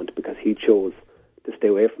greatest moment, because he chose to stay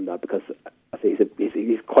away from that, because I think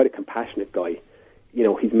he's quite a compassionate guy. You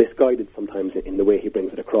know, he's misguided sometimes in the way he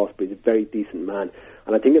brings it across, but he's a very decent man.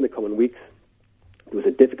 And I think in the coming weeks, there was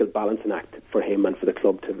a difficult balancing act for him and for the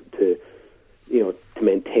club to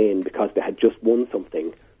maintain, because they had just won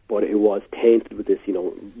something, but it was tainted with this, you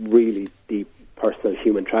know, really deep personal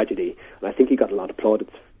human tragedy. And I think he got a lot of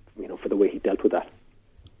plaudits, you know, for the way he dealt with that.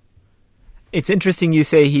 It's interesting you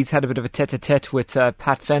say he's had a bit of a tete-a-tete with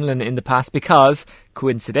Pat Fenlon in the past, because,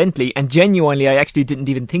 coincidentally, and genuinely, I actually didn't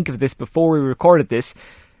even think of this before we recorded this,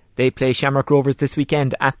 they play Shamrock Rovers this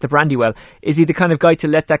weekend at the Brandywell. Is he the kind of guy to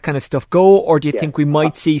let that kind of stuff go, or do you think we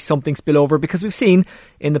might see something spill over? Because we've seen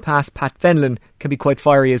in the past Pat Fenlon can be quite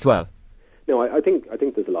fiery as well. No, I think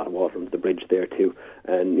there's a lot of water under the bridge there too,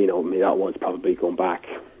 and you know, I mean, that was probably going back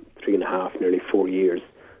 3.5, nearly 4 years.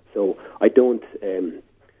 So I don't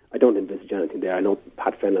envisage anything there. I know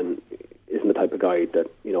Pat Fenlon isn't the type of guy that,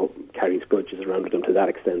 you know, carries grudges around with him to that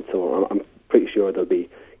extent. So I'm pretty sure there'll be,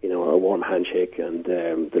 you know, a warm handshake, and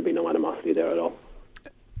there'll be no animosity there at all.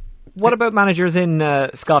 What about managers in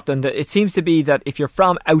Scotland? It seems to be that if you're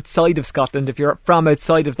from outside of Scotland, if you're from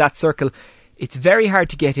outside of that circle, it's very hard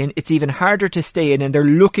to get in. It's even harder to stay in, and they're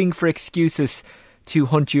looking for excuses to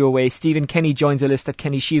hunt you away. Stephen Kenny joins a list that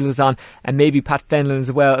Kenny Shields is on, and maybe Pat Fenlon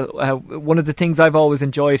as well. One of the things I've always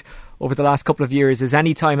enjoyed over the last couple of years is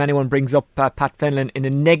any time anyone brings up Pat Fenlon in a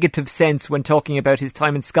negative sense when talking about his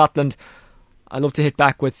time in Scotland, I love to hit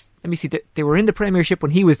back with, let me see, they were in the Premiership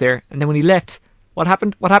when he was there, and then when he left, what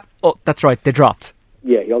happened? Oh, that's right, they dropped.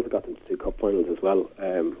 Yeah, he also got them to 2 cup finals as well,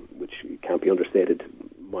 which can't be understated.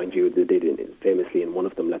 Mind you, they did famously in one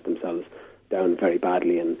of them let themselves down very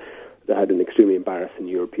badly, and they had an extremely embarrassing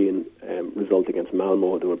European result against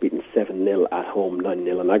Malmo. They were beaten 7-0 at home,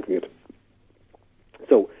 9-0 on aggregate.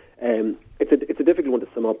 So it's a difficult one to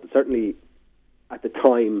sum up. Certainly, at the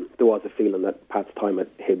time, there was a feeling that Pat's time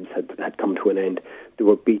at Hibs had come to an end. They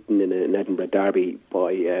were beaten in an Edinburgh derby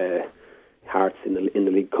by Hearts in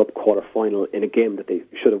the League Cup quarter-final in a game that they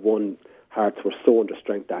should have won. Hearts were so under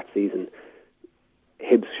strength that season.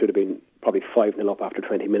 Hibs should have been probably 5-0 up after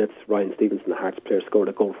 20 minutes. Ryan Stevenson, the Hearts player, scored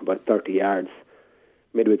a goal from about 30 yards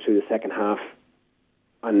midway through the second half,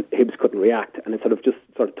 and Hibs couldn't react. And it sort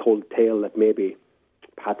of told the tale that maybe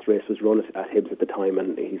Pat's race was run at Hibs at the time,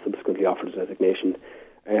 and he subsequently offered his resignation.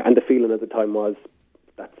 And the feeling at the time was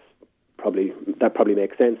that probably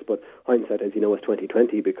makes sense. But hindsight, as you know, is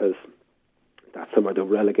 2020, because that summer they were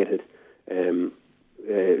relegated in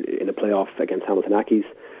a playoff against Hamilton Accies,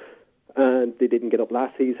 and they didn't get up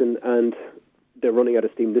last season, and they're running out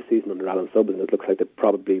of steam this season under Alan Stubbs, and it looks like they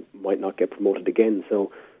probably might not get promoted again.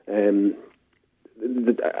 So I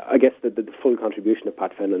guess the full contribution of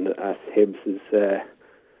Pat Fenlon at Hibs is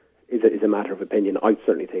a matter of opinion. I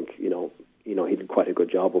certainly think he did quite a good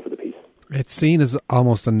job over the piece. It's seen as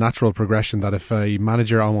almost a natural progression that if a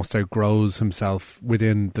manager almost outgrows himself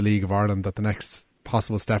within the League of Ireland, that the next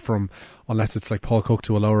possible step for him, unless it's like Paul Cook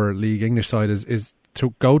to a lower league English side, is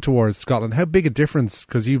to go towards Scotland. How big a difference,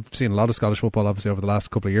 because you've seen a lot of Scottish football obviously over the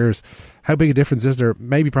last couple of years, how big a difference is there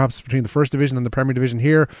maybe perhaps between the First Division and the Premier Division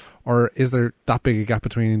here, or is there that big a gap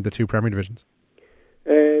between the 2 Premier Divisions?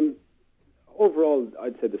 Overall,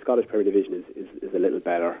 I'd say the Scottish Premier Division is a little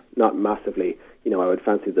better, not massively. I would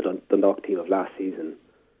fancy the Dundalk team of last season,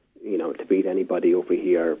 to beat anybody over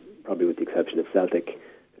here, probably with the exception of Celtic.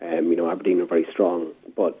 Aberdeen are very strong,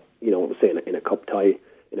 but say in a cup tie,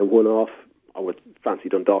 in a one-off, I would fancy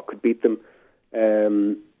Dundalk could beat them.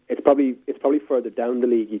 It's probably further down the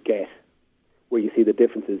league you get where you see the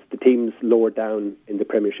differences. The teams lower down in the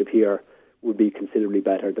Premiership here would be considerably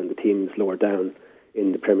better than the teams lower down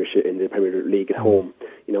in the Premiership, in the Premier League at home.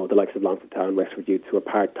 The likes of Longford Town, Wexford Youths, who are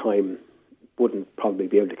part-time, wouldn't probably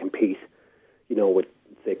be able to compete, with,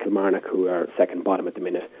 say, Kilmarnock, who are second bottom at the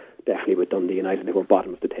minute. Definitely with Dundee United, who are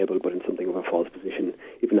bottom of the table, but in something of a false position.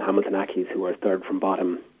 Even the Hamilton Accies, who are third from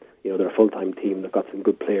bottom, they're a full-time team. They've got some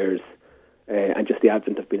good players, and just the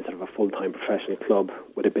advent of being sort of a full-time professional club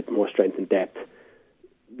with a bit more strength and depth.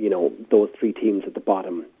 Those 3 teams at the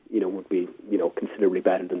bottom, would be, considerably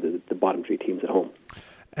better than the bottom 3 teams at home.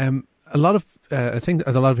 I think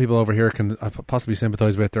a lot of people over here can possibly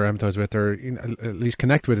sympathise with or empathise with or at least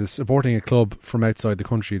connect with is supporting a club from outside the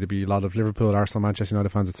country. There'd be a lot of Liverpool, Arsenal, Manchester United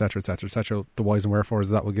fans, etc., etc., etc. The whys and wherefores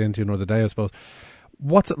that we'll get into another day, I suppose.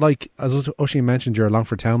 What's it like, as Oisín mentioned, you're a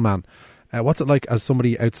Longford Town man. What's it like as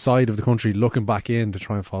somebody outside of the country looking back in to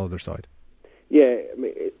try and follow their side? Yeah, I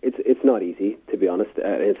mean, it's not easy, to be honest.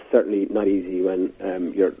 It's certainly not easy when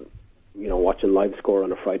you're watching live score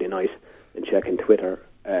on a Friday night and checking Twitter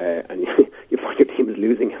and you find your team is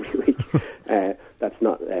losing every week. That's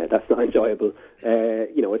not enjoyable.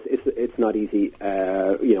 It's not easy.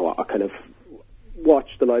 I kind of watch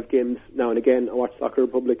the live games now and again. I watch Soccer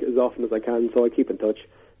Republic as often as I can, so I keep in touch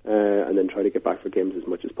and then try to get back for games as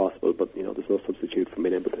much as possible. But there's no substitute for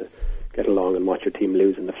being able to get along and watch your team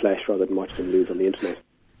lose in the flesh rather than watch them lose on the internet.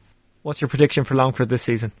 What's your prediction for Longford this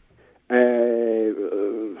season?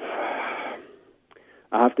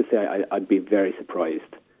 I have to say I'd be very surprised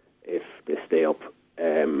if they stay up.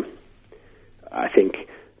 I think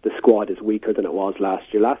the squad is weaker than it was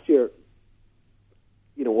last year. Last year,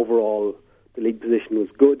 overall the league position was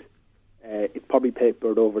good. It probably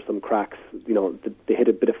papered over some cracks. They hit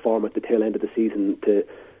a bit of form at the tail end of the season to,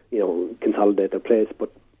 consolidate their place.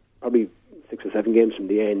 But probably 6 or 7 games from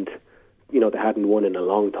the end, they hadn't won in a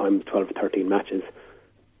long time, 12 or 13 matches,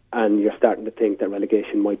 and you're starting to think that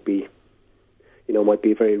relegation might be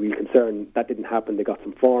a very real concern. That didn't happen. They got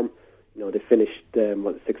some form. They finished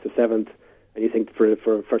 6th or 7th, and you think for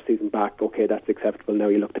a first season back, okay, that's acceptable. Now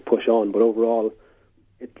you look to push on, but overall,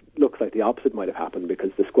 it looks like the opposite might have happened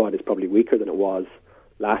because the squad is probably weaker than it was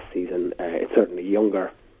last season. It's certainly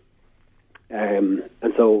younger, and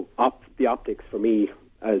so the optics for me,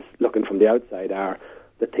 as looking from the outside, are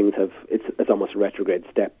that things it's almost a retrograde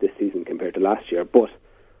step this season compared to last year. But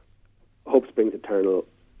hope springs eternal.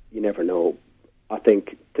 You never know. I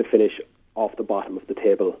think to finish off the bottom of the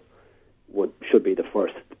table should be the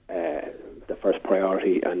first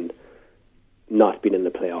priority, and not being in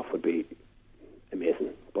the playoff would be amazing,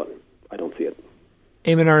 but I don't see it.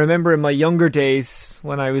 Eamon, I remember in my younger days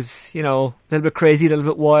when I was, a little bit crazy, a little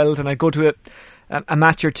bit wild, and I'd go to a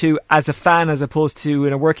match or two as a fan as opposed to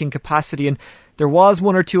in a working capacity, and there was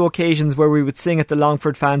one or two occasions where we would sing at the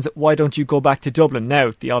Longford fans, why don't you go back to Dublin?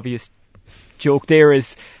 Now, the obvious joke there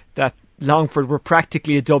is that Longford were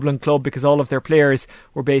practically a Dublin club because all of their players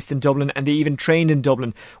were based in Dublin and they even trained in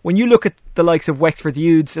Dublin. When you look at the likes of Wexford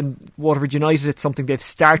Youths and Waterford United, it's something they've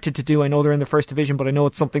started to do. I know they're in the first division, but I know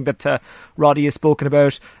it's something that Roddy has spoken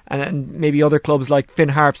about, and maybe other clubs like Finn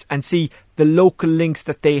Harps, and see the local links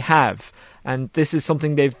that they have. And this is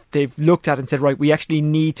something they've looked at and said, right, we actually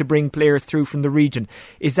need to bring players through from the region.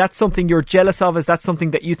 Is that something you're jealous of? Is that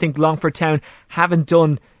something that you think Longford Town haven't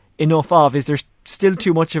done enough of? Is there still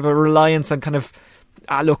too much of a reliance on kind of,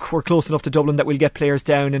 look, we're close enough to Dublin that we'll get players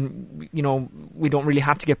down, and we don't really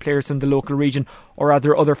have to get players from the local region? Or are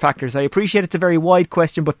there other factors? I appreciate it's a very wide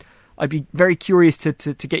question, but I'd be very curious to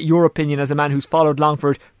get your opinion as a man who's followed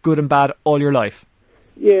Longford, good and bad, all your life.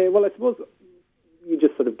 Yeah, well, I suppose you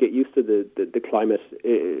just sort of get used to the climate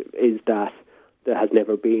is that there has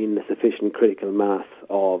never been a sufficient critical mass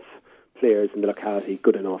of players in the locality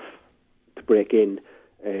good enough to break in,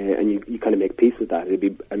 and you kind of make peace with that. It'd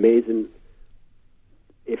be amazing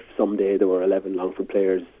if someday there were 11 Longford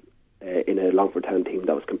players in a Longford Town team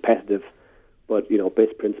that was competitive, but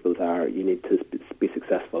basic principles are you need to be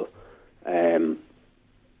successful, and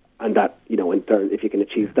that in turn, if you can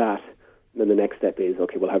achieve that, then the next step is,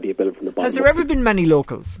 okay, well, how do you build from the bottom? Has there ever been many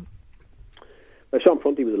locals? Well, Sean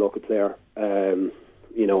Prunty was a local player,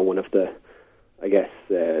 one of the, I guess,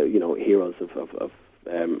 heroes of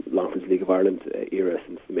Longford's League of Ireland era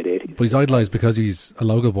since the mid-80s. But he's idolised because he's a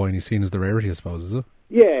local boy and he's seen as the rarity, I suppose, is it?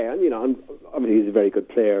 Yeah, and obviously he's a very good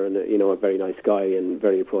player and a very nice guy and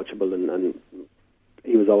very approachable, and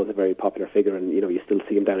he was always a very popular figure, and you still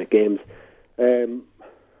see him down at games.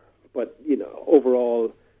 But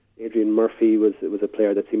overall, Adrian Murphy was a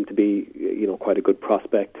player that seemed to be quite a good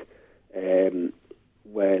prospect when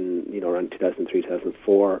around 2003,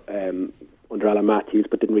 2004 under Alan Matthews,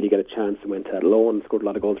 but didn't really get a chance and went to Athlone, scored a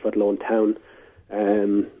lot of goals for Athlone Town,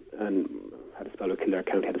 and had a spell with Kildare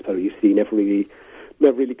County, had a spell with UC, never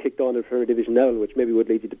really kicked on in Premier Division L, which maybe would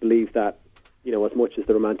lead you to believe that as much as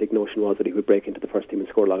the romantic notion was that he would break into the first team and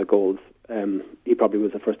score a lot of goals, he probably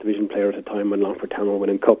was a first division player at a time when Longford Town were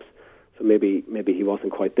winning cups. So maybe he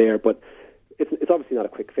wasn't quite there, but it's obviously not a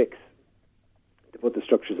quick fix to put the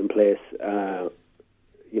structures in place.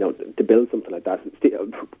 To build something like that.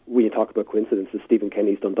 When you talk about coincidences, Stephen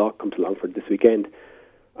Kenny's Dundalk come to Longford this weekend,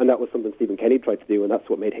 and that was something Stephen Kenny tried to do, and that's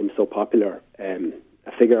what made him so popular.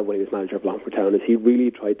 A figure when he was manager of Longford Town is he really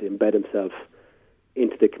tried to embed himself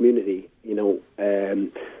into the community,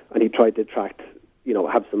 and he tried to attract,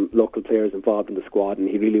 have some local players involved in the squad, and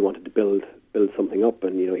he really wanted to build something up,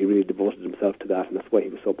 and he really devoted himself to that, and that's why he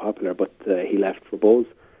was so popular. But he left for Bowes,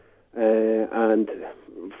 and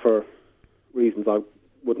for reasons I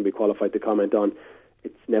wouldn't be qualified to comment on,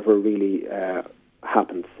 it's never really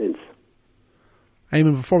happened since.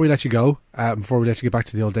 Eamon, before we let you go, before we let you get back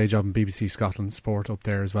to the old day job in BBC Scotland Sport up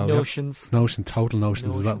there as well. Notions. Total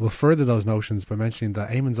notions as well. We'll further those notions by mentioning that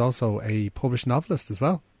Eamon's also a published novelist as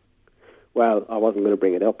well. Well, I wasn't going to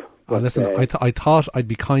bring it up. But, listen, I thought I'd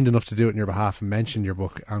be kind enough to do it on your behalf and mention your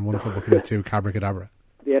book, and wonderful book it is too, Cabra Cadabra.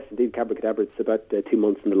 Yes, indeed, Cabra Cadabra. It's about 2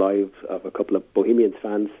 months in the lives of a couple of Bohemians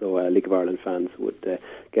fans, so League of Ireland fans would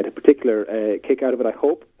get a particular kick out of it, I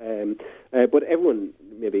hope. But everyone,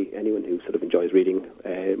 maybe anyone who sort of enjoys reading,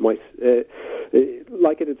 might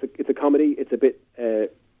like it. It's a comedy. It's a bit,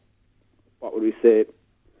 what would we say?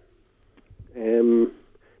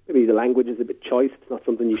 Maybe the language is a bit choice. It's not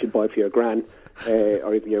something you should buy for your gran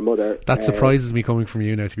or even your mother. That surprises me coming from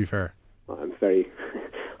you now, to be fair. I'm very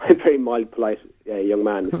mild, polite young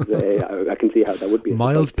man. I can see how that would be.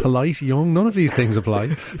 Mild, polite, young? None of these things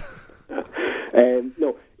apply.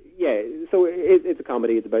 No, yeah, so it's a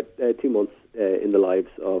comedy. It's about 2 months in the lives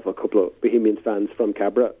of a couple of Bohemians fans from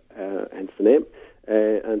Cabra, hence the name.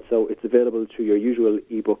 And so it's available through your usual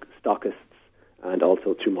ebook stockists and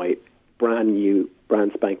also through my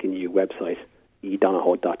brand spanking new website,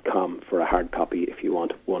 edonahoe.com, for a hard copy. If you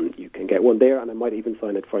want one, you can get one there, and I might even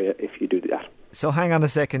sign it for you if you do that. So hang on a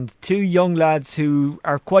second. 2 young lads who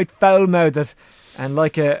are quite foul-mouthed and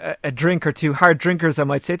like a drink or two, hard drinkers, I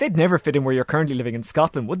might say. They'd never fit in where you're currently living in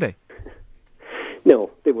Scotland, would they?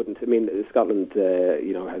 No, they wouldn't. I mean, Scotland,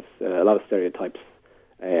 has a lot of stereotypes,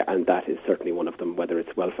 and that is certainly one of them. Whether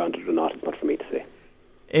it's well-founded or not, it's not for me to say.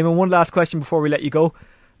 Eamon, one last question before we let you go.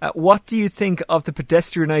 What do you think of the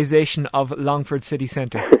pedestrianisation of Longford city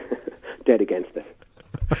centre? Dead against it.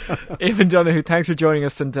 Eamon Donoghue, thanks for joining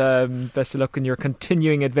us, and best of luck in your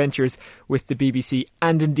continuing adventures with the BBC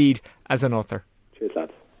and indeed as an author. Cheers,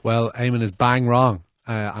 lads. Well, Eamon is bang wrong.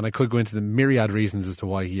 and I could go into the myriad reasons as to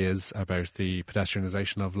why he is about the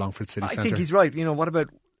pedestrianisation of Longford City Centre. I think he's right. What about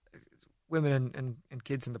women and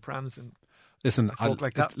kids in the prams and listen,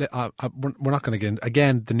 like that? We're not going to get in.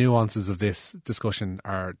 Again, the nuances of this discussion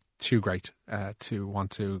are too great to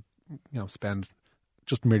want to spend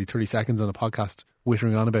just merely 30 seconds on a podcast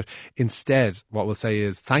whittering on about. Instead, what we'll say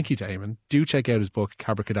is thank you to Eamon. Do check out his book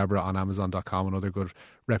Cabracadabra on Amazon.com and other good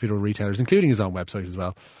reputable retailers, including his own website as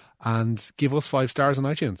well, and give us 5 stars on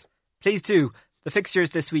iTunes. Please do. The fixtures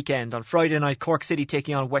this weekend: on Friday night, Cork City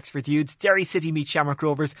taking on Wexford Youths, Derry City meet Shamrock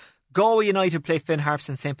Rovers, Galway United play Finn Harps,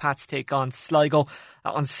 and St Pat's take on Sligo.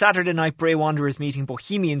 On Saturday night, Bray Wanderers meeting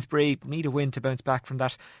Bohemians. Bray need a win to bounce back from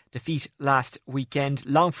that defeat last weekend.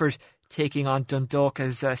 Longford taking on Dundalk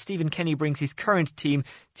as Stephen Kenny brings his current team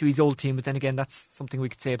to his old team. But then again, that's something we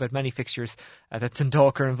could say about many fixtures that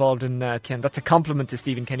Dundalk are involved in, Ken. That's a compliment to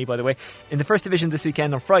Stephen Kenny, by the way. In the First Division this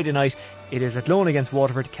weekend on Friday night, it is Athlone against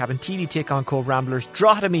Waterford, Cabinteely take on Cove Ramblers,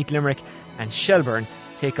 Drogheda meet Limerick, and Shelbourne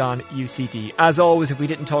take on UCD. As always, if we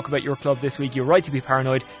didn't talk about your club this week, you're right to be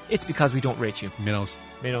paranoid. It's because we don't rate you. Minnows.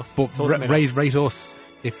 But rate us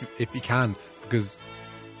if you can, because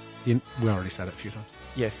we already said it a few times.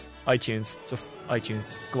 Yes, iTunes. Just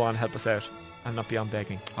iTunes. Go on, help us out. I'm not beyond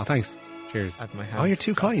begging. Oh, thanks. Cheers. At my hands. Oh, you're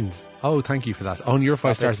too kind. Oh, thank you for that. Oh, and you're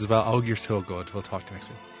 5 stars as well. Oh, you're so good. We'll talk to you next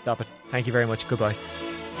week. Stop it. Thank you very much. Goodbye.